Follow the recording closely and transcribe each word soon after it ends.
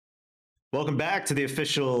Welcome back to the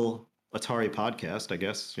official Atari podcast, I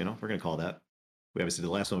guess, we're going to call that. We obviously did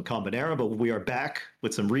the last one with Combinera, but we are back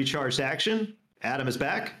with some recharged action. Adam is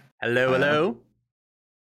back. Hello, Hi, hello. Adam.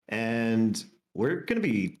 And we're going to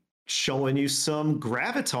be showing you some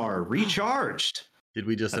Gravatar recharged. Did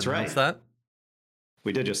we just announce that?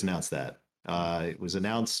 We did just announce that. It was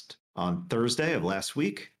announced on Thursday of last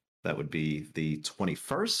week. That would be the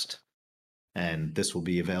 21st. And this will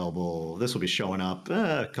be available. This will be showing up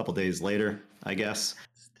a couple days later, I guess.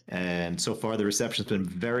 And so far, the reception's been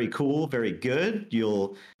very cool, very good.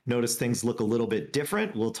 You'll notice things look a little bit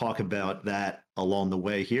different. We'll talk about that along the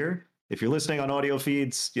way here. If you're listening on audio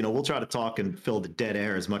feeds, we'll try to talk and fill the dead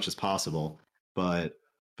air as much as possible. But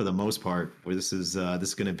for the most part, this is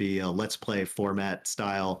going to be a let's play format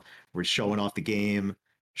style. We're showing off the game,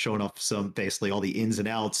 showing off basically all the ins and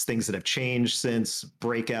outs, things that have changed since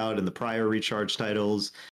Breakout and the prior Recharge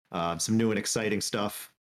titles, some new and exciting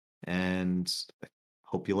stuff, and I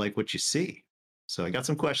hope you like what you see. So I got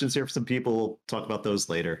some questions here for some people. We'll talk about those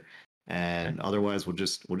later, and otherwise we'll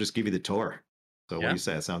just give you the tour. So what do you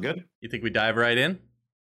say? That sound good? You think we dive right in?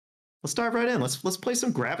 Let's dive right in. Let's play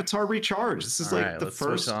some Gravatar Recharge. This is the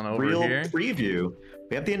first real preview.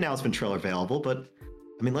 We have the announcement trailer available, but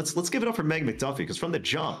I mean, let's give it up for Meg McDuffie, because from the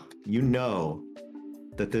jump,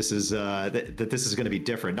 that this is that this is going to be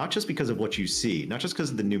different, not just because of what you see, not just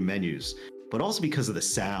because of the new menus, but also because of the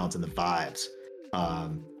sounds and the vibes.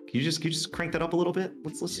 Can you just crank that up a little bit?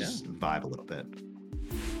 Let's just vibe a little bit.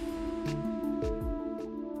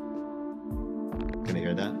 Can you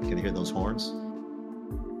hear that? Can you hear those horns?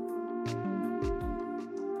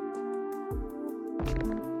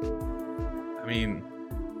 I mean,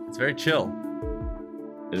 it's very chill.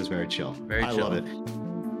 It is very chill. Very chill. I love it.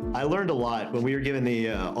 I learned a lot when we were given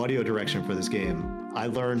the audio direction for this game. I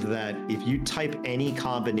learned that if you type any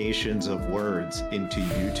combinations of words into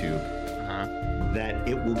YouTube, that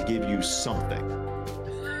it will give you something.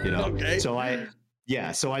 Okay. So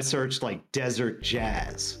I searched like desert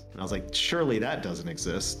jazz, and I was like, surely that doesn't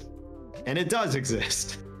exist, and it does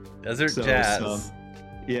exist. Desert jazz.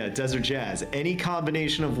 Desert jazz. Any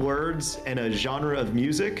combination of words and a genre of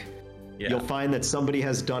music. You'll find that somebody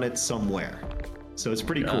has done it somewhere. So it's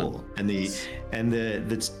pretty cool. And the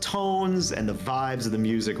tones and the vibes of the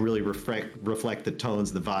music really reflect the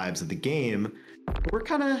tones, the vibes of the game. We're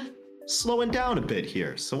kind of slowing down a bit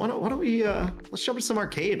here. So why don't we let's jump into some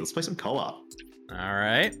arcade. Let's play some co-op. All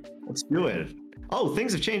right. Let's do it. Oh,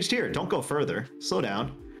 things have changed here. Don't go further. Slow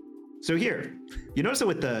down. So here, you notice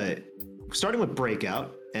that starting with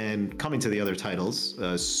Breakout and coming to the other titles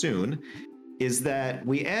soon, is that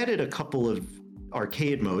we added a couple of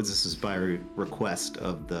arcade modes. This is by request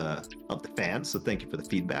of the fans, so thank you for the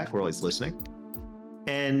feedback. We're always listening.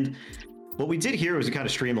 And what we did here was we kind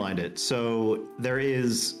of streamlined it. So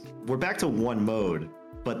we're back to one mode,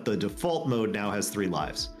 but the default mode now has 3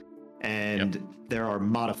 lives. And there are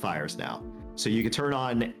modifiers now. So you can turn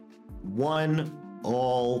on 1,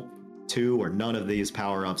 all, 2, or none of these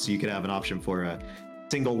power-ups. So you could have an option for a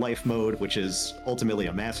single life mode, which is ultimately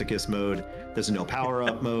a masochist mode. There's a no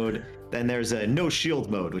power-up mode. Then there's a no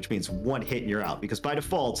shield mode, which means 1 hit and you're out. Because by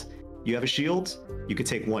default, you have a shield, you could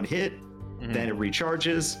take 1 hit, then it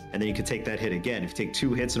recharges, and then you can take that hit again. If you take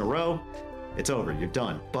 2 hits in a row, it's over, you're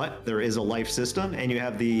done. But there is a life system, and you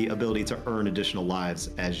have the ability to earn additional lives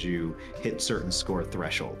as you hit certain score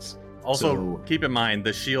thresholds. Also, keep in mind,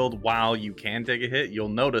 the shield, while you can take a hit, you'll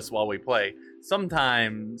notice while we play,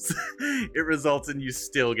 sometimes it results in you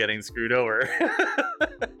still getting screwed over.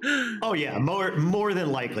 Oh yeah, more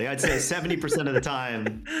than likely. I'd say 70% of the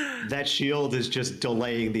time, that shield is just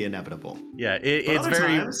delaying the inevitable. Yeah, it's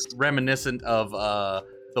very reminiscent of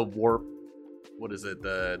the warp. What is it?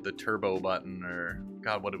 The turbo button, or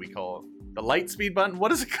God, what do we call it? The light speed button?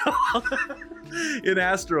 What is it called? In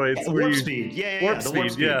Asteroids. Warp speed. Yeah. Warp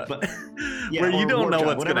speed. Yeah. But, where you don't know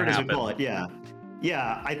what's going to happen. Call it. Yeah.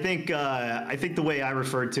 I think the way I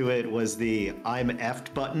referred to it was the I'm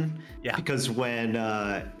effed button. Yeah. Because when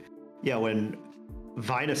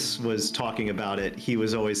Vinus was talking about it, he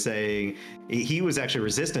was always saying he was actually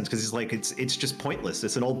resistant because he's like, it's just pointless.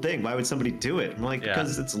 It's an old thing. Why would somebody do it? I'm like,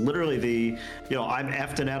 because it's literally the I'm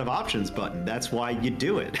effed and out of options button. That's why you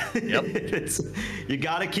do it. Yep. You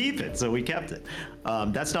got to keep it. So we kept it.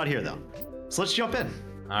 That's not here though. So let's jump in.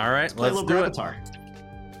 All right, let's play a little Gravatar.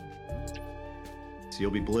 So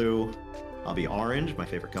you'll be blue. I'll be orange, my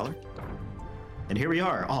favorite color. And here we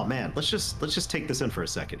are. Oh man, let's just take this in for a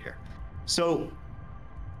second here. So,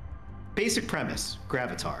 basic premise,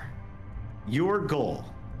 Gravatar. Your goal.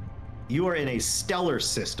 You are in a stellar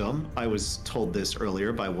system. I was told this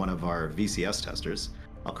earlier by one of our VCS testers.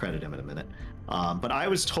 I'll credit him in a minute. But I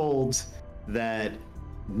was told that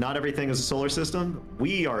not everything is a solar system.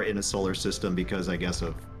 We are in a solar system because, I guess,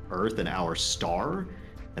 of Earth and our star,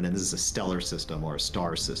 and then this is a stellar system or a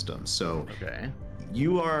star system. So Okay.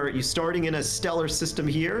 you starting in a stellar system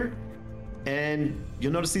here, and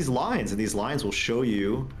you'll notice these lines, and these lines will show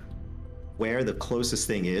you where the closest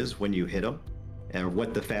thing is when you hit them, and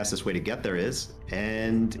what the fastest way to get there is.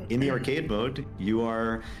 And in the arcade mode, you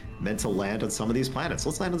are meant to land on some of these planets.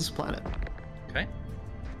 Let's land on this planet. Okay.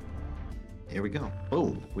 Here we go.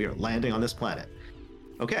 Oh, we are landing on this planet.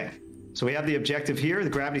 Okay, so we have the objective here. The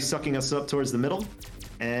gravity's sucking us up towards the middle.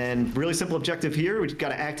 And really simple objective here. We've got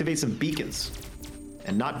to activate some beacons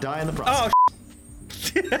and not die in the process.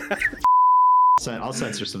 Oh, I'll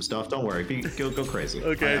censor some stuff. Don't worry. Go crazy.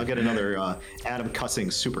 Okay. I'll get another Adam cussing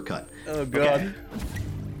supercut. Oh, God. Okay.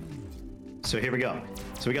 So here we go.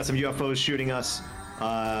 So we got some UFOs shooting us.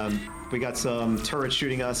 We got some turrets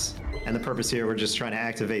shooting us. And the purpose here, we're just trying to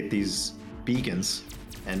activate these beacons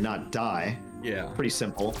and not die. Yeah. Pretty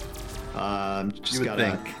simple. Just You would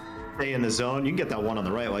gotta think. stay in the zone. You can get that one on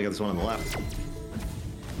the right while I get this one on the left.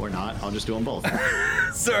 Or not. I'll just do them both.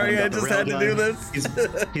 Sorry, I just had to do this.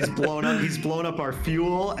 He's blown up. He's blown up our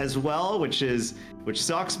fuel as well, which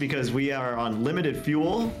sucks because we are on limited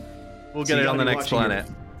fuel. We'll So get you it on the gotta be next watching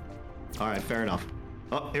planet. All right, fair enough.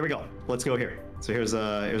 Oh, here we go. Let's go here. So here's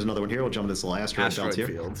another one here. We'll jump into this little asteroid belt Asteroid here.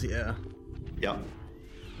 fields, yeah. Yep.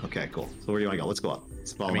 Okay, cool. So where do you want to go? Let's go up.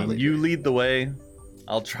 Let's follow I my mean, lead. you lead the way.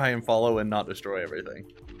 I'll try and follow and not destroy everything.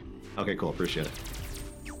 Okay, cool. Appreciate it.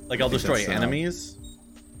 Like, I'll think destroy that's, enemies.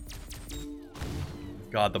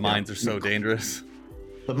 God, the mines are so dangerous.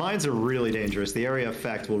 The mines are really dangerous. The area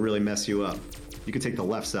effect will really mess you up. You can take the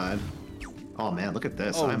left side. Oh man, look at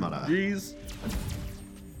this. Oh, I'm on a. jeez.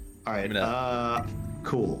 All right. Give me that.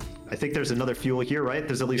 Cool. I think there's another fuel here, right?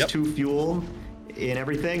 There's at least Yep. 2 fuel in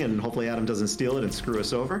everything, and hopefully Adam doesn't steal it and screw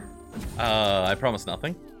us over. I promise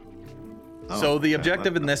nothing. Oh, So the okay.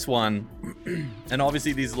 objective in this one, and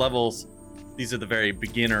obviously these levels, these are the very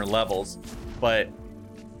beginner levels, but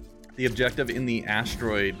the objective in the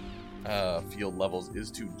asteroid field levels is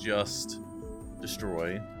to just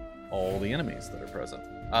destroy all the enemies that are present.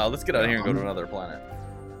 Let's get out of here and go to another planet.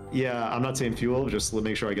 Yeah, I'm not saying fuel. Just let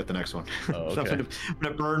make sure I get the next one. Oh, So okay. I'm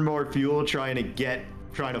gonna burn more fuel trying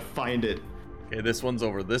to find it. Okay, this one's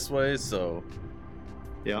over this way, so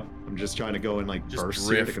Yeah, I'm just trying to go and like just burst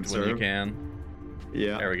here to drift when conserve. you can.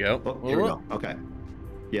 Yeah. There we go. Oh, here we go. Okay.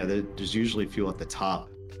 Yeah, there's usually fuel at the top.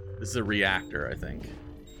 This is a reactor, I think.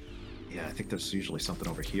 Yeah, I think there's usually something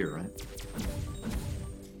over here, right?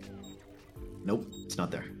 Nope, it's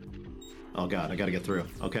not there. Oh god, I gotta get through.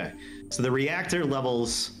 Okay, so the reactor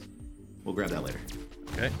levels, we'll grab that later.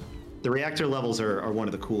 Okay. The reactor levels are one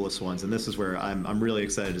of the coolest ones, and this is where I'm really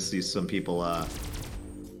excited to see some people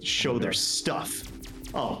show their stuff.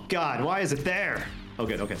 Oh god, why is it there? Oh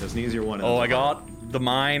good, okay, there's an easier one. Oh, I got the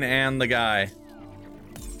mine and the guy.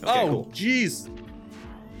 Okay, Oh, cool. jeez.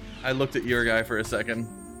 I looked at your guy for a second.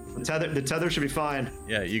 The tether should be fine.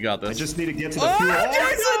 Yeah, you got this. I just need to get to the Oh,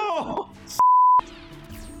 fuel. Jason!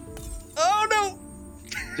 Oh, no!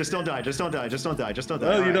 Just don't die. Just don't die. Just don't die. Just don't die.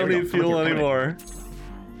 Oh, All you right, don't here we need go. Come fuel here, come here. anymore.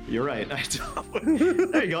 You're right. I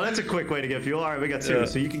don't. There you go. That's a quick way to get fuel. All right, we got 2, Yeah.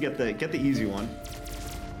 so you can get the easy one.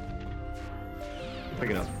 Pick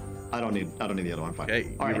it up. I don't need the other one. Fine.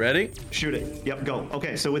 Okay, All you right. ready? Shoot it. Yep, go.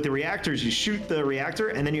 Okay, so with the reactors, you shoot the reactor,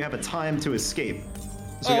 and then you have a time to escape.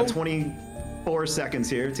 So we got Oh. 24 seconds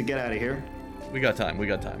here to get out of here. We got time. We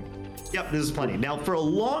got time. Yep, this is plenty. Now, for a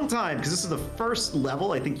long time, because this is the first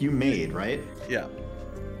level I think you made, right? Yeah.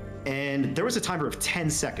 And there was a timer of 10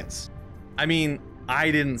 seconds. I mean,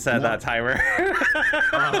 I didn't set No. that timer.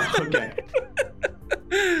 Okay.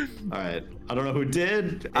 All right. I don't know who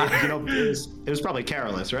did. It was probably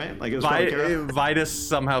Carolus, right? Like it was probably Carolus. Vitus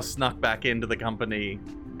somehow snuck back into the company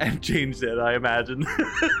and changed it, I imagine.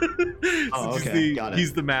 Oh, He's okay. Got it.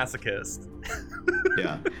 He's the masochist.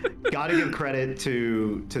 Yeah. Got to give credit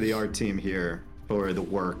to the art team here for the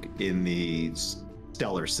work in the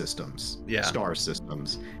stellar systems, Yeah. star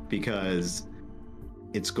systems, because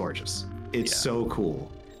it's gorgeous. It's Yeah. so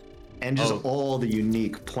cool. And just Oh. all the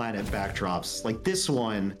unique planet backdrops. Like this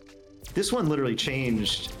one literally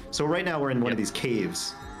changed. So right now we're in one of Yep. these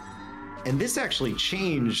caves. And this actually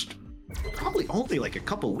changed probably only like a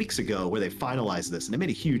couple weeks ago where they finalized this, and it made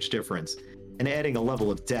a huge difference in adding a level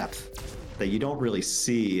of depth that you don't really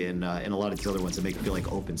see in a lot of these other ones that make it feel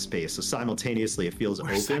like open space. So simultaneously it feels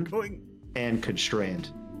Where's that open going? and constrained.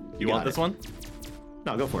 You want got this it. one?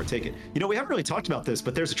 No, go for it. Take it. We haven't really talked about this,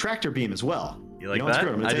 but there's a tractor beam as well. You like know what, that? screw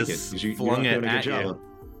it, I'm gonna I take just it, 'cause you're flung not it doing a good at job you. of-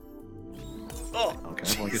 Oh,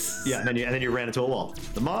 Okay. Well, yeah, and then you ran into a wall.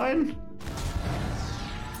 The mine.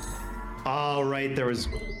 Oh, right. There was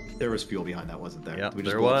fuel behind that, wasn't there? Yeah, Did we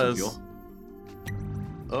just there blow up some was. fuel?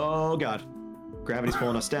 Oh god, gravity's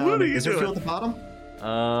pulling us down. What are you Is there doing? fuel at the bottom?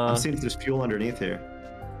 I'm seeing if there's fuel underneath here.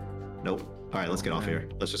 Nope. All right, let's get off here.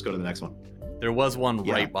 Let's just go to the next one. There was one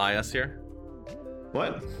Yeah. right by us here.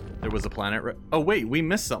 What? There was a planet. Oh wait, we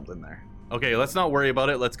missed something there. Okay, let's not worry about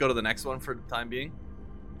it. Let's go to the next one for the time being.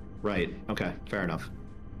 Right. Okay. Fair enough.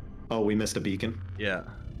 Oh, we missed a beacon. Yeah.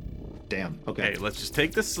 Damn. Okay. Okay, let's just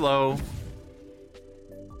take this slow.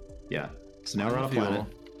 Yeah. So now we're on a Fuel. planet.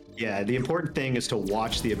 Yeah. The important thing is to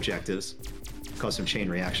watch the objectives. Cause some chain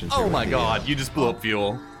reactions. Oh here my with god, you just blew up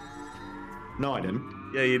fuel. No, I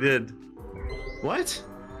didn't. Yeah, you did. What?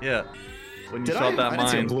 Yeah. When you Did shot I? that I didn't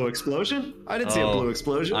see a mine. blue explosion. I didn't see a Oh, blue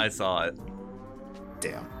explosion. I saw it.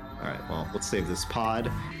 Damn. All right, well, let's save this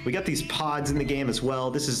pod. We got these pods in the game as well.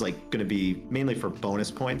 This is like going to be mainly for bonus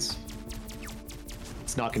points.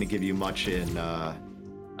 It's not going to give you much in. I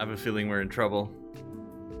have a feeling we're in trouble.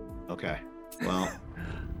 Okay. Well,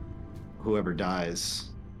 whoever dies.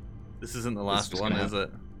 This isn't the last is one, gonna is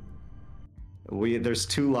it? There's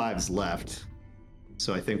 2 lives left,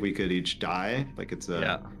 so I think we could each die. Like it's a.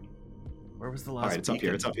 Yeah. Where was the last? All right, it's up here.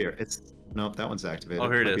 beacon? It's up here. It's nope, that one's activated. Oh,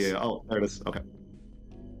 here it Might be is. oh, there it is. Okay.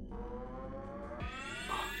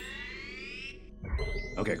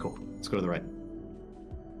 Okay, cool. Let's go to the right.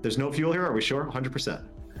 There's no fuel here. Are we sure? 100%.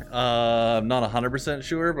 I'm not 100%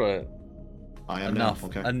 sure, but I am enough. now.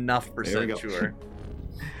 Okay. Enough There we percent go. sure.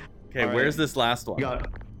 Okay, All right. where's this last one? We got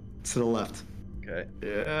to the left. Okay.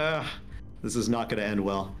 Yeah, this is not going to end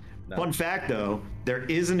well. No. Fun fact, though, there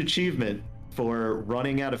is an achievement for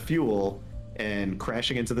running out of fuel and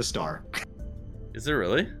crashing into the star. Is there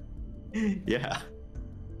really? Yeah.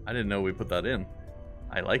 I didn't know we put that in.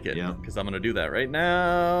 I like it. Yeah. Because I'm gonna do that right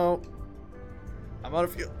now. I'm out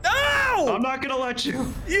of fuel. No! I'm not going to let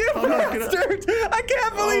you. You I'm not gonna- bastard! I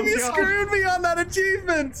can't believe Oh, you God. screwed me on that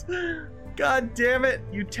achievement! God damn it!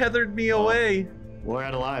 You tethered me away. We're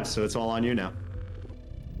out of lives, so it's all on you now.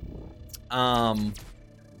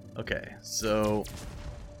 Okay, so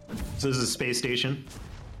So this is a space station.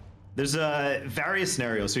 There's various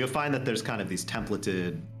scenarios. So you'll find that there's kind of these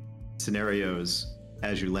templated scenarios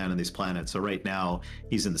as you land on these planets. So right now,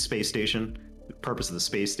 he's in the space station. The purpose of the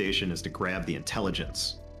space station is to grab the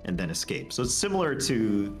intelligence and then escape. So it's similar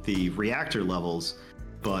to the reactor levels,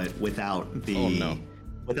 but without the Oh, no.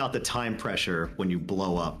 without the time pressure when you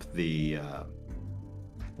blow up the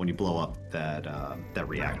that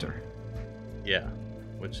reactor. yeah,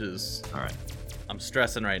 which is All right, I'm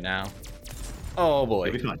stressing right now. Oh boy.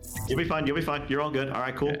 you'll be fine. You'll be fine. You'll be fine. You're all good. All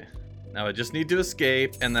right, cool. Okay. Now I just need to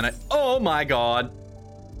escape, and then oh my god.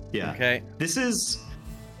 Yeah. Okay. This is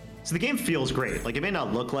so the game feels great. Like it may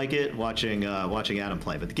not look like it watching Adam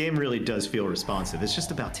play, but the game really does feel responsive. It's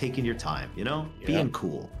just about taking your time, you know, being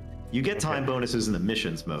cool. You get time bonuses in the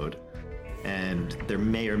missions mode, and there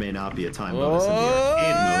may or may not be a time bonus in the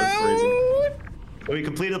arcade mode. For example. So we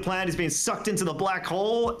completed the plan. He's being sucked into the black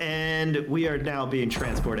hole, and we are now being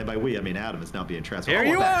transported. By we, I mean Adam is now being transported. Here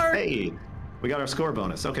we're you back. are. Hey, we got our score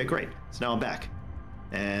bonus. Okay, great. So now I'm back.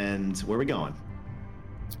 And where are we going?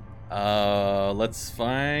 Let's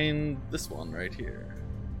find this one right here.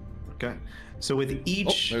 Okay. So with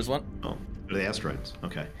each... Oh, there's one. Oh, the asteroids.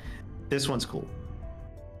 Okay. This one's cool.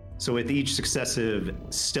 So with each successive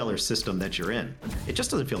stellar system that you're in, it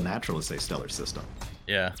just doesn't feel natural to say stellar system,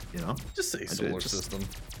 Yeah. you know? Just say did solar just- system.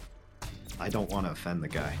 I don't want to offend the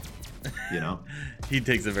guy, you know? He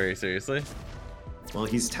takes it very seriously. Well,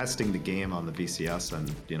 he's testing the game on the VCS,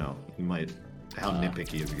 and, you know, he might... How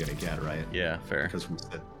nitpicky is he going to get, right? Yeah, fair.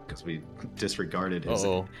 Because we disregarded his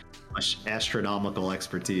Uh-oh. astronomical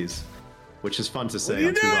expertise, which is fun to are say you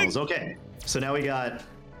on 2 doing? levels. Okay, so now we got...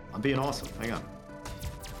 I'm being awesome. Hang on.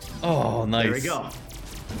 Oh, nice. There we go.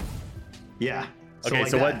 Yeah. Okay,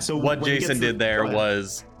 like so that. what when it Jason gets did there go ahead.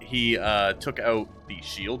 was he took out the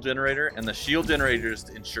shield generator, and the shield generator just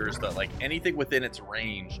ensures that like anything within its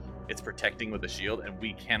range, it's protecting with a shield, and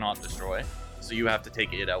we cannot destroy. So you have to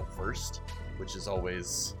take it out first, which is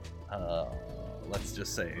always, let's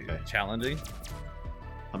just say, challenging.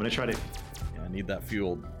 I'm gonna try to. Yeah, I need that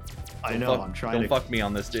fueled. I know. Fuck, I'm trying don't to. fuck me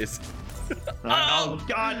on this, Jason. Oh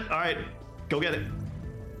God! All right, go get it.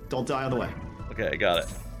 Don't die on the way. Okay, I got it.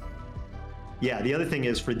 Yeah. The other thing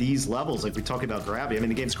is for these levels, like we talk about gravity. I mean,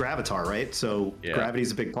 the game's Gravatar, right? So Yeah. gravity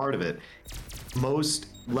is a big part of it. Most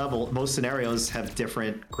scenarios have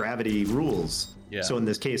different gravity rules. Yeah. So in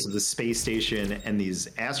this case of the space station and these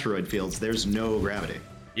asteroid fields, there's no gravity.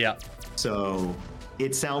 Yeah. So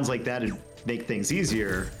it sounds like that'd make things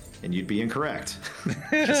easier, and you'd be incorrect.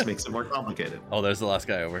 It just makes it more complicated. Oh, there's the last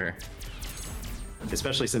guy over here.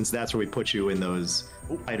 especially since that's where we put you in those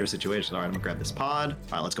tighter situations. All right, I'm gonna grab this pod. All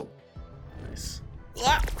right, let's go. Nice.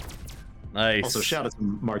 Nice. Also, shout out to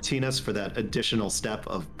Martinez for that additional step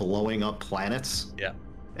of blowing up planets. Yeah.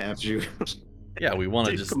 After you. Yeah, we want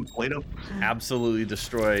to just complete them. absolutely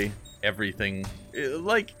destroy everything,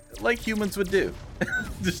 like humans would do.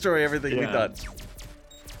 Destroy everything we touch.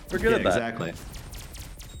 We're good at that. Exactly.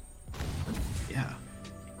 Yeah.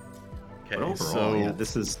 Okay, But overall, so yeah,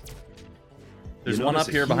 this is. there's you one notice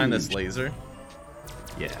up a here behind this huge- laser.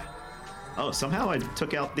 Yeah. Oh, somehow I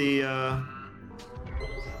took out the.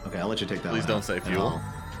 Okay, I'll let you take that. Please one don't out, say and fuel.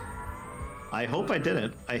 I hope I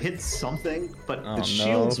didn't. I hit something, but Oh, the no.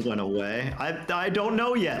 shields went away. I don't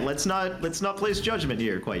know yet. Let's not place judgment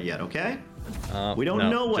here quite yet, okay? We don't No,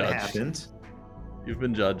 know what judged. happened. You've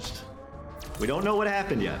been judged. We don't know what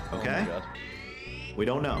happened yet, Oh my okay? God. We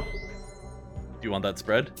don't know. Do you want that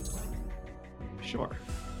spread? Sure.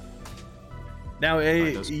 Now,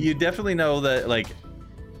 those- you definitely know that, like,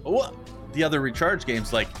 the other recharge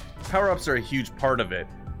games, like, power-ups are a huge part of it.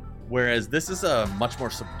 Whereas this is a much more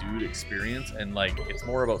subdued experience, and, like, it's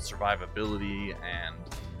more about survivability, and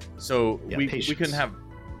so Yeah, we patience. couldn't have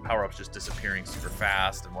power-ups just disappearing super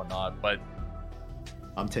fast and whatnot, but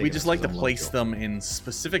I'm taking we just it like to 'cause I'm place local. them in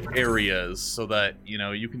specific areas so that, you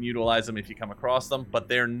know, you can utilize them if you come across them, but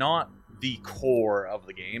they're not the core of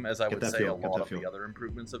the game, as I Get would that say fuel, a get lot that of fuel. the other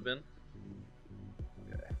improvements have been.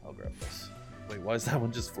 Okay, I'll grab this. Wait, why is that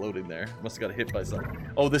one just floating there? Must have got hit by something.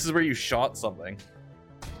 Oh, this is where you shot something.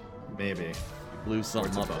 Maybe. You blew Or something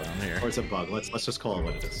it's a up bug. down here. Or it's a bug. Let's just call it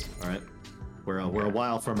what it is. All right. We're a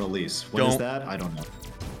while from release. When is Don't- that? I don't know.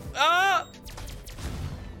 Ah!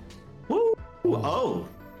 Woo! Oh.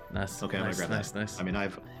 Nice. Okay, I'm nice, gonna grab nice, that. nice. I mean,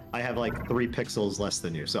 I have like 3 pixels less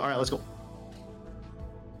than you. So all right, let's go.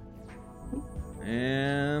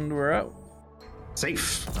 And we're out.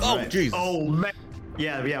 Safe. Oh, All right. Jesus. Oh man.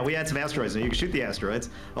 Yeah. We had some asteroids. Now you can shoot the asteroids.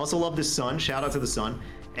 I also love the sun. Shout out to the sun.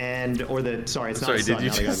 And sorry, it's not Sorry, the sun. did you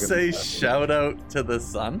now they just gotta say go- shout out to the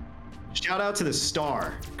sun? Shout out to the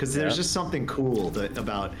star, because there's Yeah. just something cool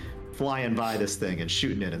about flying by this thing and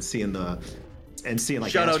shooting it and seeing like.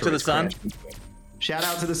 Shout out to the asteroids sun. crash. Shout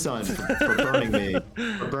out to the sun for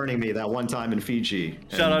burning me that one time in Fiji.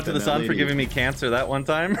 Shout out to the sun for giving me cancer that one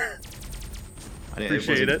time.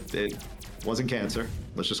 Appreciate it. It wasn't cancer.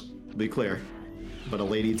 Let's just be clear. But a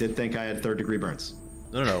lady did think I had 3rd-degree burns.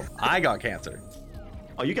 No. I got cancer.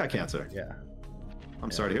 Oh, you got cancer. Yeah.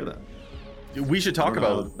 I'm sorry to hear that. We should talk I don't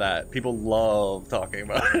know. about that. People love talking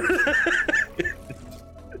about it.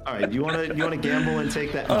 All right, you want to gamble and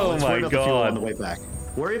take that? Oh let's my worry about the fuel God. on the way back.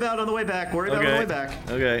 Worry about it on the way back. Worry about it on the way back.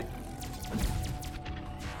 Okay.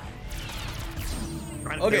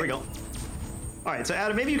 Right, Okay. There we go. All right, so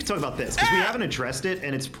Adam, maybe you could talk about this because we haven't addressed it,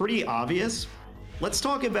 and it's pretty obvious. Let's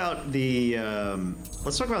talk about the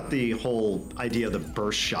whole idea of the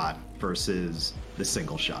burst shot versus the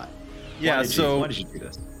single shot. Yeah, Why did you do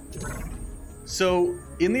this? So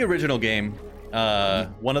in the original game,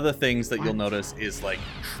 one of the things that you'll notice is like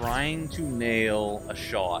trying to nail a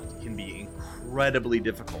shot can be incredibly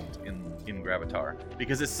difficult in Gravatar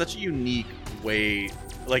because it's such a unique way.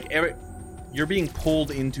 Like you're being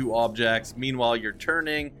pulled into objects, meanwhile you're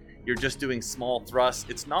turning. You're just doing small thrusts.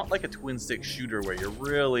 It's not like a twin stick shooter where you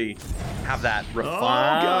really have that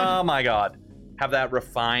God. oh my god, have that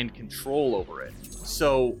refined control over it.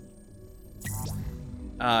 So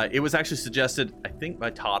it was actually suggested, I think,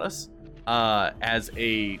 by Tadas as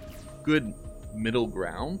a good middle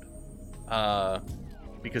ground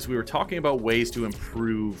because we were talking about ways to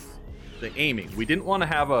improve the aiming. We didn't want to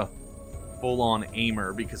have a full-on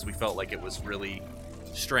aimer because we felt like it was really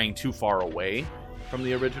straying too far away from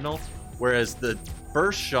the original, whereas the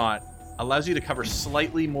burst shot allows you to cover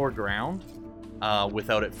slightly more ground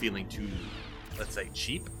without it feeling too, let's say,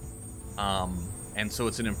 cheap. And so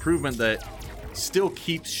it's an improvement that still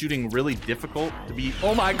keeps shooting really difficult to be.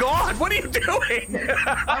 Oh my god, what are you doing?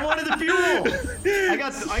 I wanted the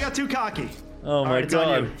fuel. I got too cocky. Oh my right, it's on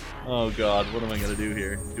god. you. Oh god, what am I gonna do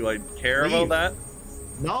here? Do I care Leave. about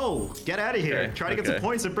that? No, get out of here. Okay, Try to get some okay.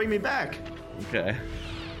 points and bring me back. Okay.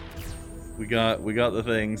 We got the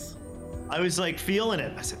things. I was like feeling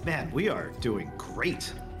it. I said, man, we are doing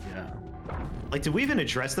great. Yeah. Like, did we even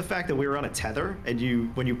address the fact that we were on a tether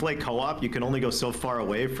and when you play co-op, you can only go so far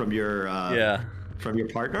away from your from your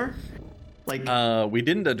partner? Like, We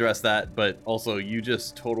didn't address that, but also you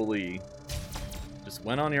just totally just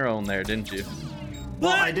went on your own there, didn't you?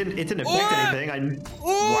 well, I didn't. It didn't affect anything.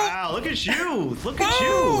 Wow, look at you! Look at you!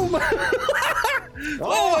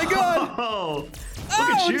 Oh my god! Oh, look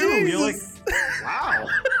at you! You're like, Jesus. wow.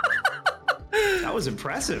 That was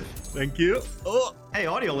impressive. Thank you. Oh. Hey,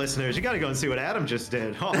 audio listeners, you got to go and see what Adam just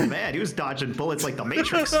did. Oh man, he was dodging bullets like the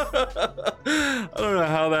Matrix. I don't know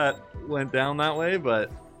how that went down that way, but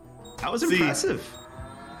that was impressive.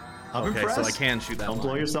 I'm okay, impressed. so I can shoot that. Don't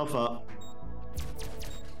blow yourself up.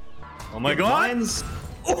 Oh my god! Ooh,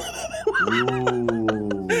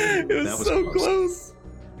 it was so close.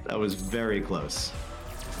 That was very close.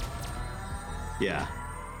 Yeah,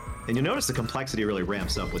 and you notice the complexity really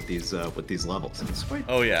ramps up with these levels, and it's quite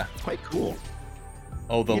quite cool.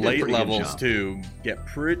 Oh, the late levels too get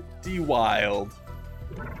pretty wild.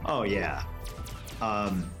 Oh yeah.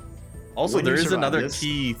 Also, there is another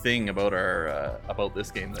key thing about our about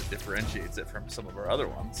this game that differentiates it from some of our other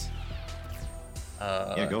ones.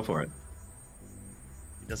 Yeah, go for it.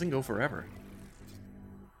 It doesn't go forever.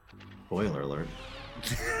 Spoiler alert.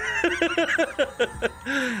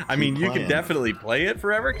 I mean, you can definitely play it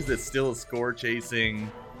forever because it's still a score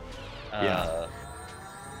chasing.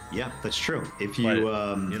 Yeah, that's true. If you,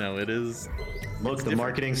 you know, it is. Look, the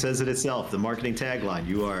marketing says it itself. The marketing tagline: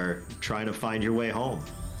 "You are trying to find your way home."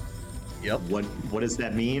 Yep. What does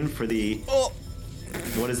that mean for the? Oh.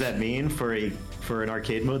 What does that mean for an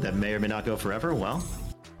arcade mode that may or may not go forever? Well,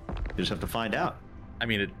 you just have to find out. I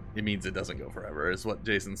mean, it means it doesn't go forever. Is what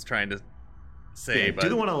Jason's trying to say. Yeah, but do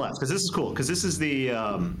the one on the left because this is cool. Because this is the.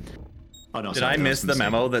 Oh no! Did I miss the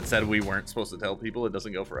memo that said we weren't supposed to tell people it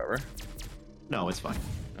doesn't go forever? No, it's fine.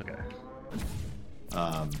 Okay.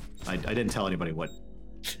 I didn't tell anybody what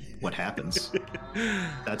happens.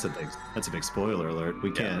 That's a big spoiler alert.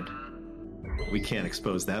 We can't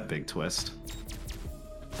expose that big twist.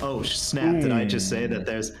 Oh snap! Did I just say that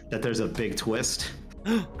there's a big twist?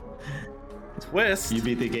 Twist. You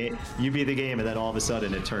beat the game, and then all of a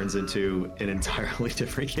sudden it turns into an entirely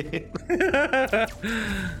different game.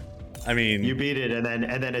 I mean, you beat it, and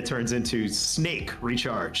then it turns into Snake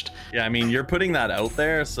Recharged. Yeah, I mean, you're putting that out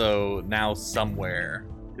there, so now somewhere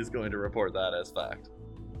is going to report that as fact.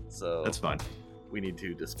 So that's fine. We need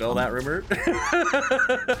to dispel that rumor.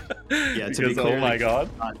 Yeah, to be clear, oh my god,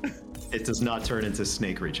 it does not turn into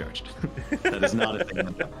Snake Recharged. That is not a thing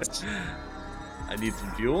that happens. I need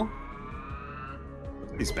some fuel.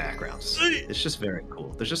 These backgrounds, it's just very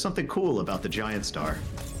cool. There's just something cool about the giant star.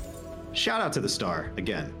 Shout out to the star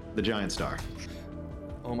again, the giant star.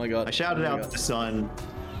 Oh my god! I shouted out the sun,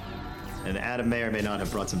 and Adam may or may not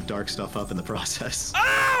have brought some dark stuff up in the process.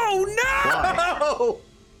 Oh no!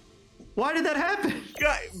 Why did that happen?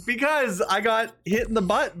 Because I got hit in the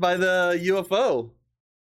butt by the UFO.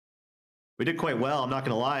 We did quite well, I'm not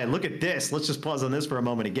gonna lie. Look at this. Let's just pause on this for a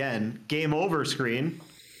moment again. Game over screen.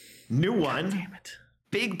 New one. God damn it.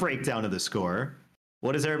 Big breakdown of the score.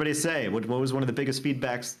 What does everybody say? What was one of the biggest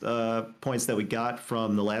feedbacks points that we got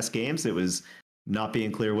from the last games? It was not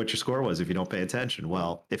being clear what your score was if you don't pay attention.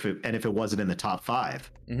 Well, if it wasn't in the top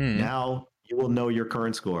 5, now you will know your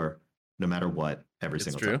current score no matter what every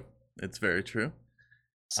single time. It's very true.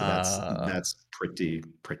 So that's pretty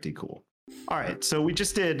cool. All right, so we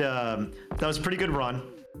just did. That was a pretty good run.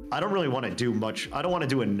 I don't really want to do much. I don't want to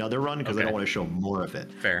do another run because I don't want to show more of it.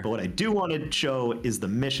 Fair. But what I do want to show is the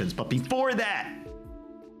missions. But before that.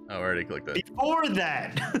 Oh, I already clicked it. Before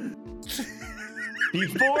that.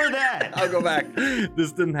 Before that. I'll go back.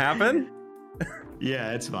 This didn't happen?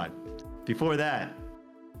 Yeah, it's fine. Before that,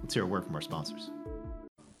 let's hear a word from our sponsors.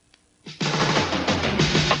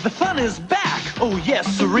 The fun is back, oh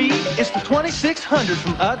yes siree. It's the 2600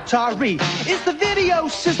 from Atari. It's the video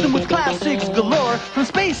system with classics galore. From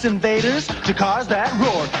Space Invaders to cars that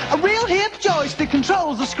roar. A real hip joystick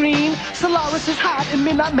controls the screen. Solaris is hot and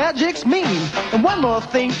Midnight Magic's mean. And one more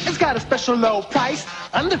thing, it's got a special low price.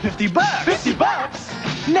 Under 50 bucks. 50 bucks?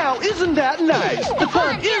 Now isn't that nice? The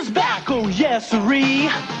fun is back, oh yes siree.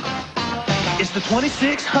 It's the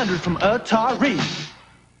 2600 from Atari.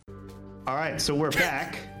 All right, so we're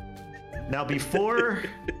back. Now, before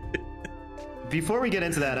we get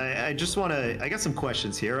into that, I just want to. I got some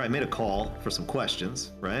questions here. I made a call for some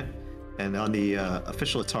questions, right? And on the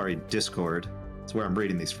official Atari Discord, that's where I'm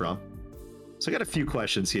reading these from. So I got a few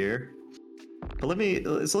questions here. But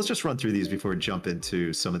let's just run through these before we jump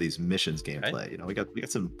into some of these missions gameplay. Okay. You know, we got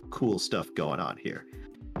some cool stuff going on here.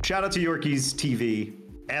 Shout out to Yorkies TV.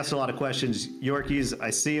 Asked a lot of questions. Yorkies, I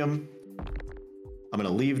see them. I'm going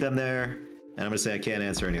to leave them there, and I'm going to say I can't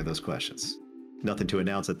answer any of those questions. Nothing to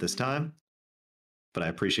announce at this time, but I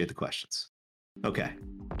appreciate the questions. Okay,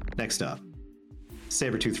 next up,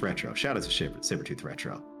 Sabretooth Retro. Shout out to Sabretooth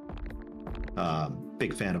Retro.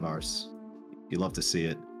 Big fan of ours. You love to see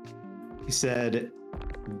it. He said,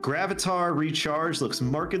 Gravitar Recharge looks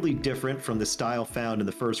markedly different from the style found in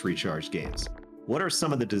the first Recharge games. what are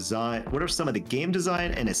some of the game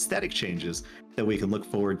design and aesthetic changes that we can look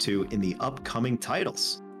forward to in the upcoming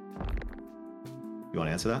titles? You want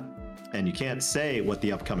to answer that? And you can't say what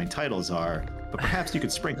the upcoming titles are, but perhaps you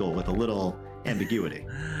could sprinkle with a little ambiguity.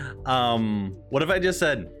 What if I just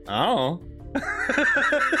said, oh?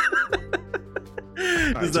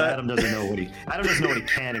 Right, so Adam doesn't know what he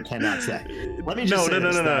can and cannot say. Let me just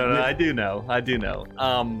No. I do know.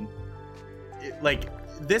 Like,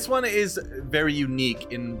 this one is very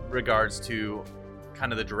unique in regards to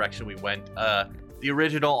kind of the direction we went. The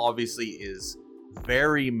original obviously is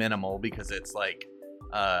very minimal because it's like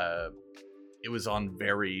it was on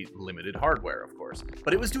very limited hardware, of course,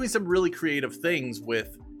 but it was doing some really creative things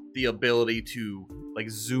with the ability to like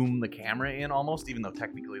zoom the camera in almost, even though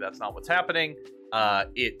technically that's not what's happening.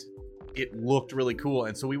 It looked really cool,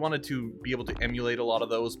 and so we wanted to be able to emulate a lot of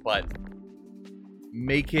those, but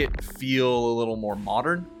make it feel a little more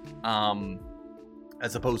modern,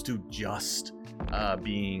 as opposed to just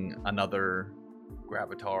being another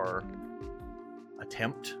Gravatar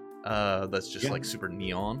attempt that's just like super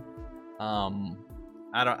neon.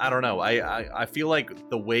 I don't know. I feel like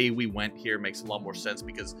the way we went here makes a lot more sense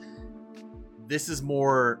because this is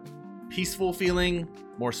more peaceful feeling,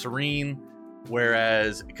 more serene.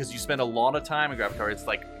 Whereas, because you spend a lot of time in Gravatar, it's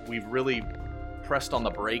like we've really pressed on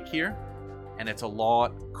the brake here, and it's a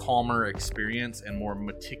lot calmer experience and more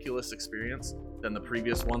meticulous experience than the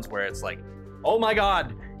previous ones, where it's like, oh my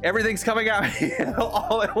god, everything's coming at me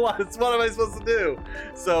all at once. What am I supposed to do?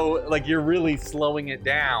 So, like, you're really slowing it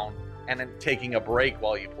down and then taking a break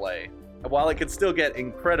while you play. And while it could still get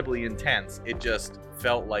incredibly intense, it just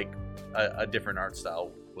felt like a different art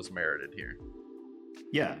style was merited here.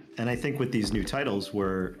 Yeah, and I think with these new titles, we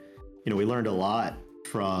learned a lot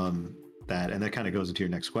from that, and that kind of goes into your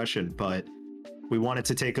next question, but we wanted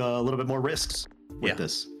to take a little bit more risks with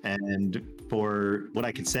this. And for what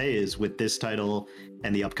I can say is with this title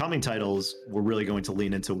and the upcoming titles, we're really going to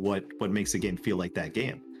lean into what makes the game feel like that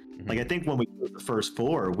game. Mm-hmm. Like, I think when we did the first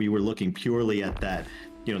 4, we were looking purely at that,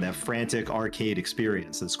 that frantic arcade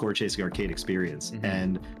experience, the score chasing arcade experience. Mm-hmm.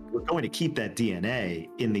 And we're going to keep that DNA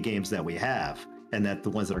in the games that we have and that the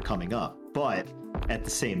ones that are coming up. But at the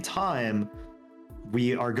same time,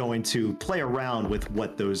 we are going to play around with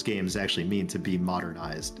what those games actually mean to be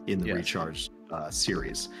modernized in the Recharge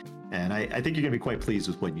series. And I think you're going to be quite pleased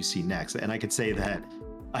with what you see next. And I could say that,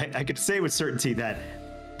 I could say with certainty that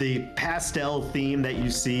the pastel theme that you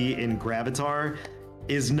see in Gravatar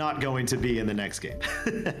is not going to be in the next game.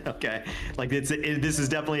 Okay? Like, this is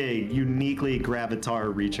definitely a uniquely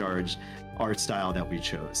Gravatar Recharge art style that we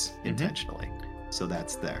chose intentionally. So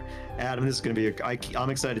that's there. Adam, this is going to be I'm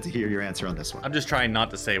excited to hear your answer on this one. I'm just trying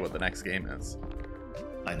not to say what the next game is.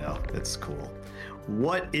 I know, it's cool.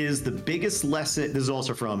 What is the biggest lesson? This is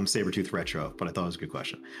also from Sabretooth Retro, but I thought it was a good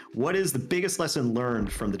question. What is the biggest lesson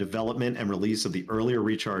learned from the development and release of the earlier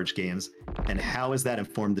Recharge games, and how has that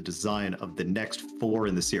informed the design of the next 4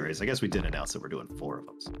 in the series? I guess we did announce that we're doing 4 of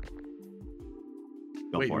those.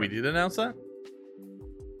 Wait, we did announce that?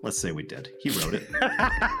 Let's say we did. He wrote it.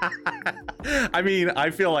 I mean, I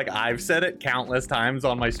feel like I've said it countless times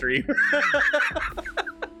on my stream.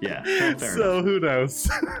 Yeah. Well, so enough. Who knows?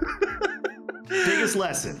 Biggest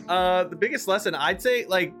lesson. The biggest lesson, I'd say,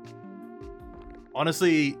 like,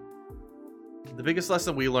 honestly, the biggest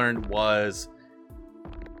lesson we learned was,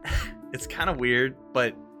 it's kind of weird,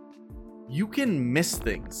 but you can miss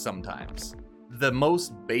things sometimes. The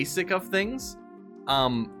most basic of things.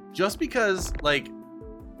 Just because, like,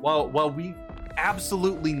 while we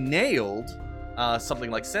absolutely nailed something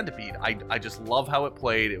like Centipede, I just love how it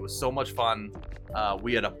played. It was so much fun.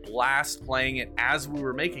 We had a blast playing it as we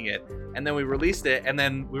were making it, and then we released it, and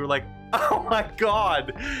then we were like, oh my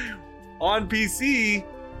god, on PC,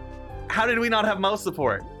 how did we not have mouse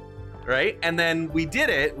support? Right? And then we did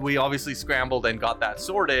it. We obviously scrambled and got that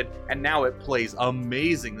sorted, and now it plays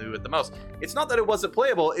amazingly with the mouse. It's not that it wasn't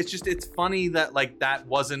playable, it's just, it's funny that, like, that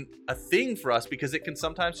wasn't a thing for us, because it can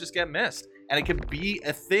sometimes just get missed, and it can be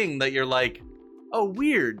a thing that you're like, oh,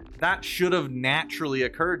 weird, that should have naturally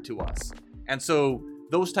occurred to us. And so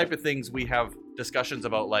those type of things, we have discussions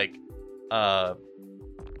about, like,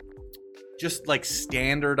 just like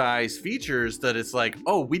standardized features that it's like,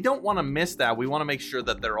 oh, we don't want to miss that. We want to make sure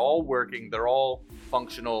that they're all working, they're all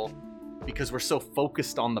functional, because we're so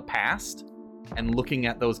focused on the past and looking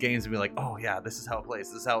at those games and be like, oh yeah, this is how it plays,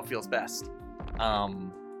 this is how it feels best.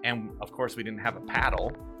 And of course we didn't have a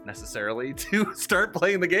paddle necessarily to start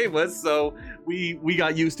playing the game with, so we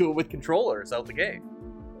got used to it with controllers out the game.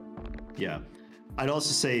 Yeah. I'd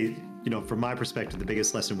also say from my perspective, the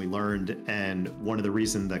biggest lesson we learned, and one of the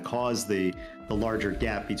reasons that caused the larger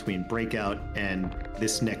gap between Breakout and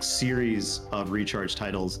this next series of Recharge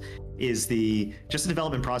titles is just the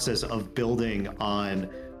development process of building on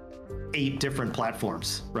 8 different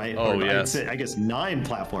platforms, right? Oh, yes. I guess 9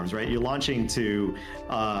 platforms, right? You're launching to,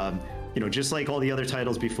 just like all the other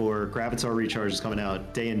titles before, Gravitar Recharge is coming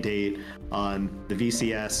out day and date on the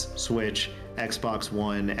VCS, Switch, Xbox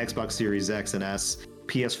One, Xbox Series X and S,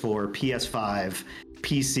 PS4, PS5,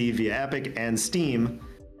 PC via Epic, and Steam.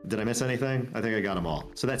 Did I miss anything? I think I got them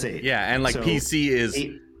all. So that's 8. Yeah, and PC is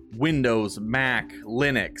 8. Windows, Mac,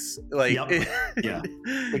 Linux. Yep. Yeah,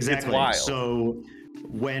 exactly. It's wild. So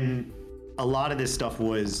when a lot of this stuff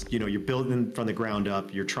was, you're building from the ground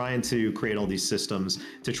up, you're trying to create all these systems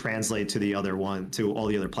to translate to all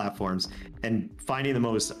the other platforms, and finding the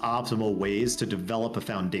most optimal ways to develop a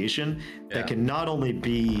foundation that can not only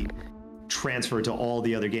be transferred to all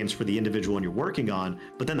the other games for the individual one you're working on,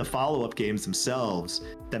 but then the follow-up games themselves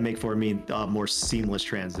that make for a more seamless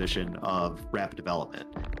transition of rapid development.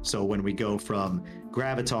 So when we go from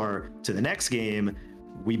Gravitar to the next game,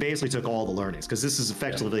 we basically took all the learnings, because this is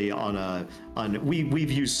effectively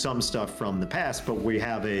we've used some stuff from the past, but we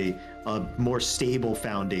have a more stable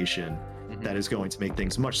foundation that is going to make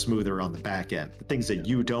things much smoother on the back end. The things that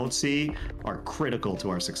you don't see are critical to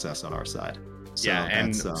our success on our side. So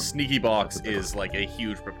and Sneaky Box is like a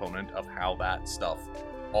huge proponent of how that stuff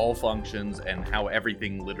all functions and how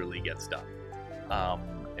everything literally gets done.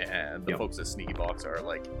 And the folks at Sneaky Box are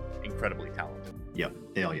like incredibly talented. Yep.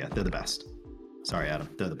 Hell yeah, they're the best. Sorry, Adam,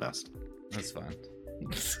 they're the best. That's fine.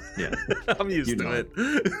 Yeah, I'm used to it.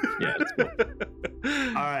 Yeah. It's cool.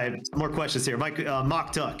 All right, more questions here. Mike,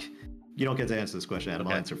 Mock Duck. You don't get to answer this question, Adam.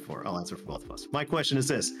 Okay. I'll answer for both of us. My question is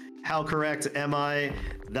this: how correct am I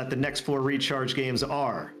that the next 4 Recharge games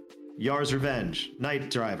are Yar's Revenge,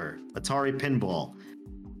 Night Driver, Atari Pinball,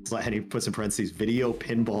 and he puts in parentheses Video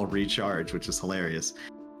Pinball Recharge, which is hilarious,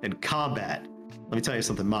 and Combat? Let me tell you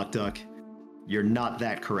something, Mock Duck. You're not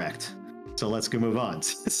that correct. So let's go move on.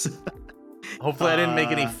 Hopefully I didn't make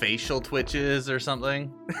any facial twitches or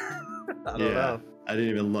something. I don't know. I didn't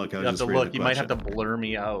even look. You have to look. You might have to blur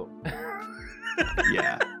me out.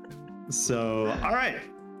 Yeah. So, all right.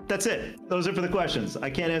 That's it. Those are for the questions. I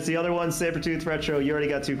can't answer the other ones. Sabertooth Retro, you already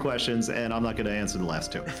got 2 questions, and I'm not going to answer the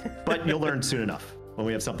last 2. But you'll learn soon enough when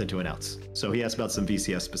we have something to announce. So he asked about some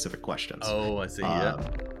VCS-specific questions. Oh, I see. Yeah.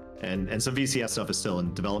 And some VCS stuff is still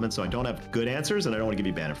in development, so I don't have good answers, and I don't want to give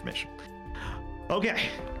you bad information. Okay.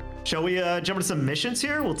 Shall we jump into some missions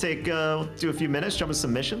here? We'll do a few minutes, jump into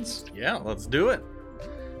some missions. Yeah, let's do it.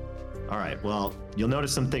 All right. Well, you'll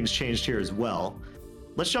notice some things changed here as well.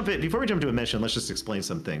 Let's jump in. Before we jump to a mission, let's just explain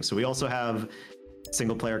some things. So we also have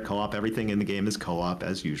single player co-op. Everything in the game is co-op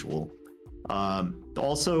as usual. But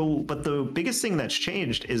the biggest thing that's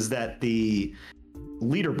changed is that the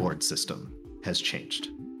leaderboard system has changed.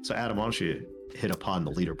 So Adam, why don't you hit upon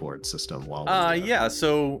the leaderboard system while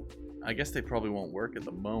so I guess they probably won't work at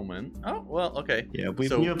the moment. Oh, well, okay. Yeah, we've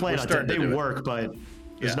been playing on it. They work, but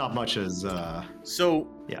there's not much as how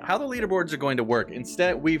the leaderboards are going to work.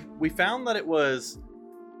 Instead, we found that it was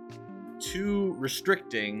too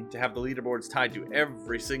restricting to have the leaderboards tied to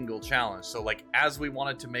every single challenge. So like as we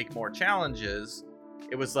wanted to make more challenges,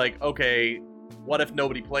 it was like, okay, what if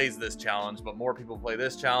nobody plays this challenge, but more people play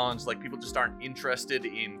this challenge? Like people just aren't interested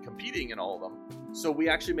in competing in all of them. So we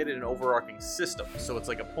actually made it an overarching system. So it's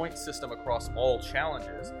like a point system across all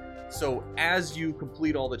challenges. So as you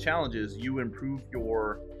complete all the challenges, you improve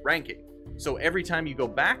your ranking. So every time you go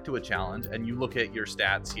back to a challenge and you look at your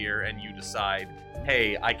stats here and you decide,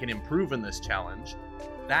 hey, I can improve in this challenge,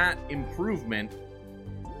 that improvement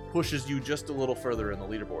pushes you just a little further in the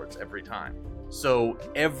leaderboards every time. So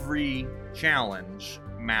every challenge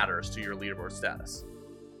matters to your leaderboard status.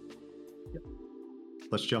 Yep.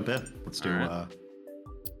 Let's jump in. Let's do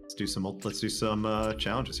some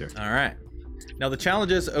challenges here. All right. Now the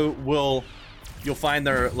challenges you'll find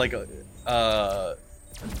they're like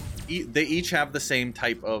they each have the same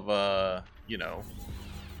type of you got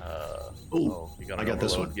I got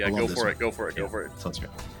this one. Yeah, go for it. Go for it. Sounds good.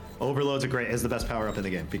 Overload's is the best power up in the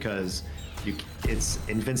game because it's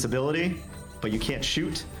invincibility, but you can't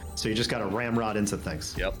shoot, so you just gotta ramrod into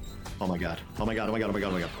things. Yep. Oh my god. Oh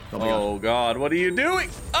god, what are you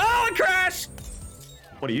doing? Oh, I crashed!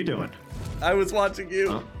 What are you doing? I was watching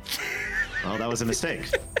you. Oh, that was a mistake.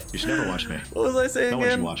 You should never watch me. What was I saying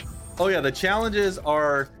again? No one should watch me. Oh yeah, the challenges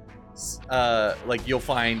are like you'll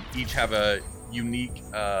find each have a unique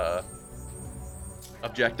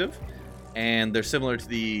objective, and they're similar to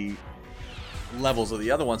the levels of the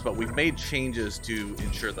other ones, but we've made changes to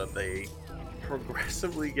ensure that they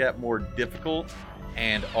progressively get more difficult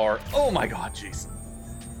and are, oh my god, Jason,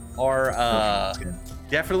 are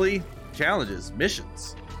definitely challenges,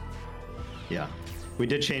 missions. Yeah. We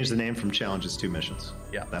did change the name from challenges to missions.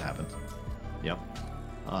 Yeah. That happened. Yep.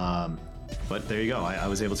 But there you go. I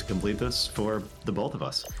was able to complete this for the both of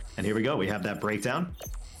us. And here we go. We have that breakdown.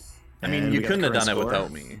 I mean, And you we got couldn't the have done current it score.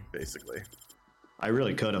 without me, basically. I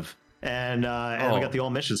really could have. And we got the all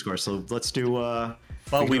mission score. So let's do.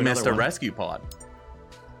 But we do missed a another one. rescue pod.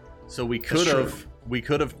 So we That's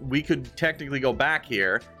could we could technically go back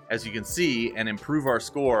here, as you can see, and improve our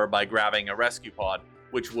score by grabbing a rescue pod,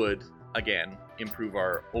 which would again improve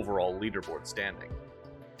our overall leaderboard standing.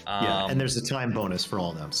 Yeah, and there's a time bonus for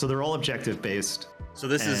all of them. So they're all objective based. So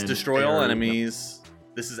this is and destroy all they're- enemies.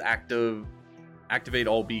 This is activate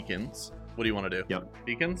all beacons. What do you want to do? Yep.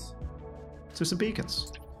 Beacons? Let's do some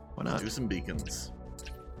beacons. Why not? Do some beacons.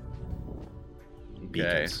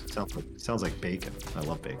 Okay. Beacons. Sounds like bacon. I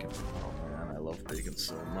love bacon. Oh man, I love bacon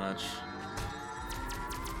so much.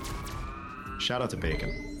 Shout out to bacon.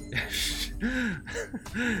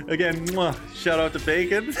 Again, mwah, shout out to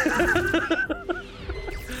bacon.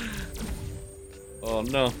 Oh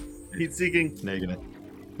no, heat seeking. Now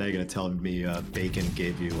you're gonna tell me bacon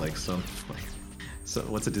gave you like some so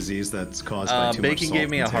what's a disease that's caused by too much Bacon salt gave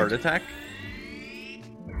me a intake? heart attack.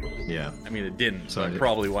 Yeah. I mean, it didn't, Sorry but to-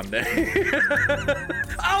 probably one day.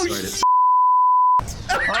 Oh Sorry shit! to-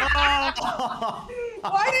 Oh!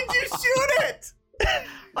 Why did you shoot it?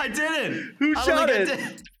 I didn't. Who I don't shot think I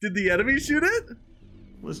it? Did the enemy shoot it?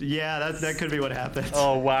 Listen, yeah, that could be what happened.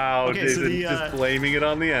 Oh wow, Okay, so Jason the, just blaming it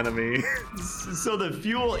on the enemy. So the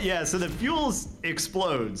fuel, so the fuel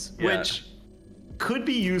explodes, Yeah. which could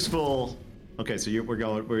be useful. Okay, so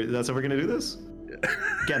that's how we're gonna do this.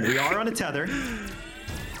 Again, we are on a tether.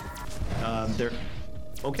 There.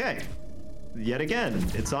 Okay. Yet again,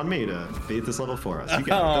 it's on me to beat this level for us. You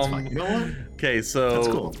got it. That's fine. You know what? Okay, so That's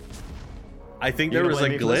cool. I think You there gonna was a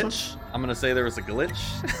blame me for this glitch. I'm gonna say there was a glitch.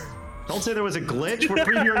 Don't say there was a glitch. We're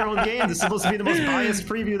previewing our own game. This is supposed to be the most biased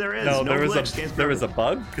preview there is. No, there was glitch. Game's there was a perfect.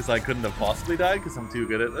 bug because I couldn't have possibly died because I'm too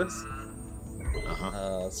good at this.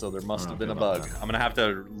 Uh-huh. So there must I have don't been a know about bug. I'm gonna have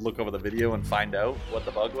to look over the video and find out what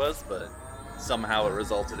the bug was, but somehow it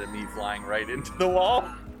resulted in me flying right into the wall.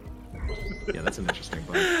 Yeah, that's an interesting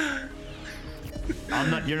bug.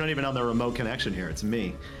 You're not even on the remote connection here. It's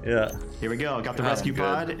me. Yeah. Here we go. Got the Oh, rescue good.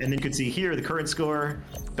 pod, and then you can see here the current score,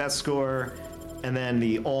 best score, and then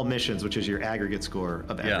the all missions, which is your aggregate score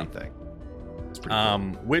of Yeah. everything. It's pretty cool.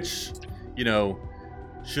 Which, you know,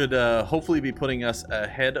 should hopefully be putting us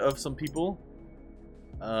ahead of some people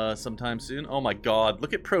sometime soon. Oh my god,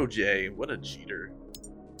 look at Pro J. What a cheater.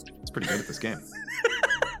 It's pretty good at this game.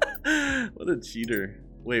 What a cheater.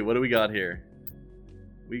 Wait, what do we got here?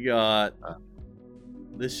 We got...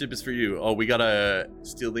 This ship is for you. Oh, we gotta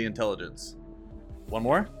steal the intelligence. One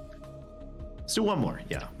more? Let's do one more.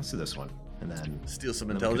 Yeah, let's do this one, and then Steal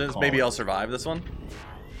some And then we can intelligence. call Maybe it. I'll survive this one.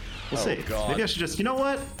 we'll Oh, see. God. Maybe I should just. You know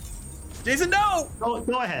what? Jason, no!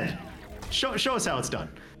 Go ahead. Show us how it's done.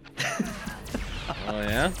 Oh,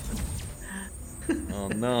 yeah? Oh,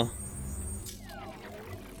 no.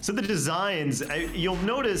 So the designs, you'll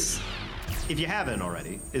notice, if you haven't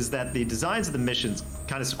already, is that the designs of the missions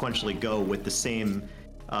kind of sequentially go with the same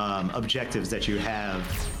objectives that you have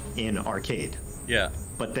in arcade, Yeah.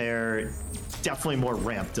 but they're definitely more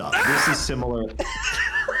ramped up. This is similar.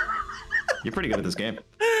 You're pretty good at this game.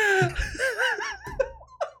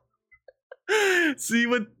 See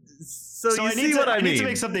what... So you I see need what I need mean. to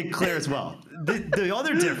make something clear as well. The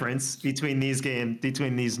other difference between these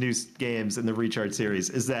new games and the Recharge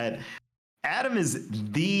series is that Adam is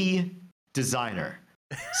the designer.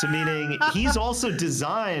 So meaning he's also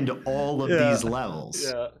designed all of these levels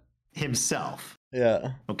Yeah. himself.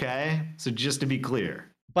 Yeah. Okay? So just to be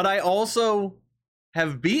clear. But I also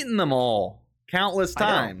have beaten them all countless I know.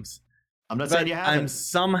 times. I'm not But saying you I'm haven't.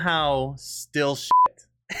 somehow still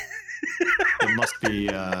It must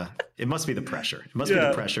be the pressure. It must be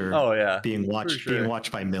the pressure Oh yeah. being watched sure.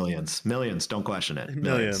 by millions. Millions, don't question it.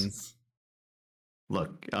 Millions.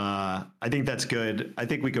 Look, I think that's good. I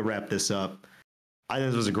think we could wrap this up. I think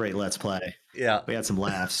this was a great Let's Play. Yeah. We had some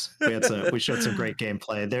laughs. We showed some great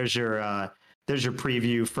gameplay. There's your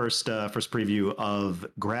preview, first preview of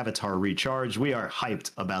Gravatar Recharge. We are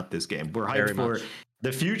hyped about this game. We're hyped Very for much.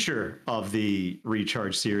 the future of the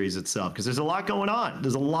Recharge series itself because there's a lot going on.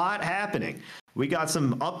 There's a lot happening. We got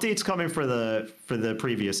some updates coming for the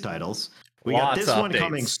previous titles. We got Lots this of one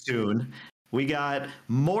coming updates. soon. We got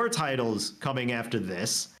more titles coming after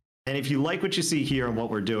this. And if you like what you see here and what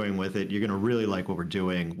we're doing with it, you're going to really like what we're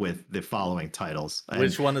doing with the following titles. And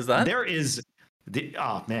Which one is that? There is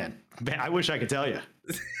Oh man, I wish I could tell you.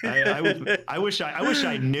 I wish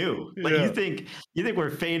I knew. Like you think we're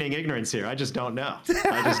feigning ignorance here? I just don't know.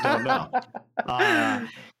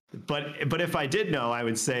 But if I did know, I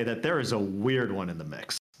would say that there is a weird one in the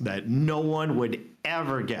mix that no one would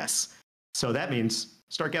ever guess. So that means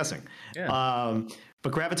start guessing. Yeah.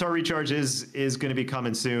 But Gravatar Recharge is going to be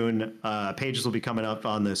coming soon. Pages will be coming up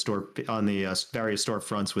on the store various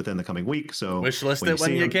storefronts within the coming week. So wishlist it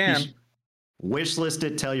when you can. Wishlist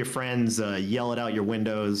it. Tell your friends. Yell it out your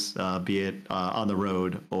windows, be it on the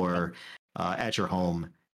road or at your home.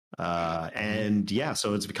 And yeah,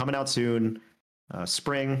 so it's coming out soon,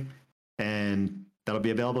 spring, and that'll be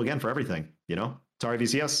available again for everything. Atari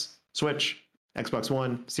VCS, Switch, Xbox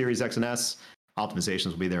One, Series X and S.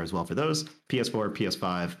 Optimizations will be there as well for those. PS4,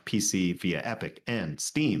 PS5, PC via Epic and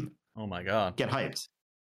Steam. Oh my God. Get hyped.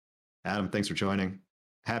 Adam, thanks for joining.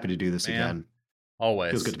 Happy to do this again.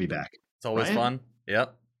 Always. Feels good to be back. It's always fun.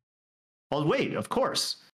 Yep. Well, wait, of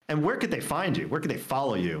course. And where could they find you? Where could they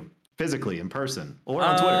follow you physically, in person, or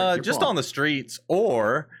on Twitter? Just on the streets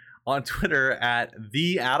or on Twitter at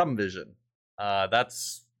 @TheAdamVision.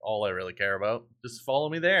 That's all I really care about. Just follow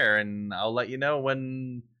me there and I'll let you know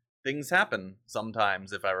when things happen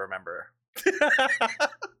sometimes if I remember.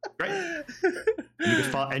 Great.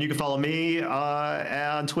 And you can follow me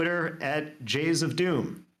on Twitter at Jays of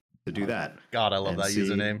Doom to do that. God, I love that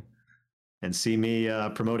username. And see me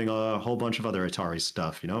promoting a whole bunch of other Atari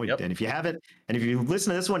stuff, Yep. And if you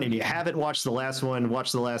listen to this one and you haven't watched the last one,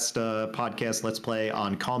 watch the last podcast, Let's Play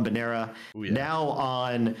on Combinera. Ooh, yeah.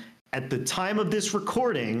 Now at the time of this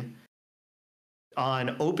recording,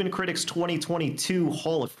 on Open Critics 2022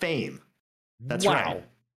 Hall of Fame. That's right.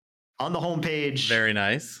 On the homepage. Very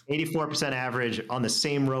nice. 84% average on the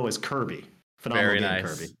same row as Kirby. Phenomenal game, nice.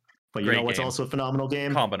 Kirby. But you know what's also a phenomenal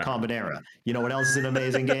game? Combinera. You know what else is an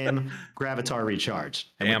amazing game? Gravatar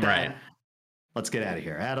Recharge. And Damn right. Let's get out of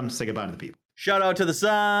here. Adam, say goodbye to the people. Shout out to the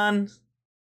sun.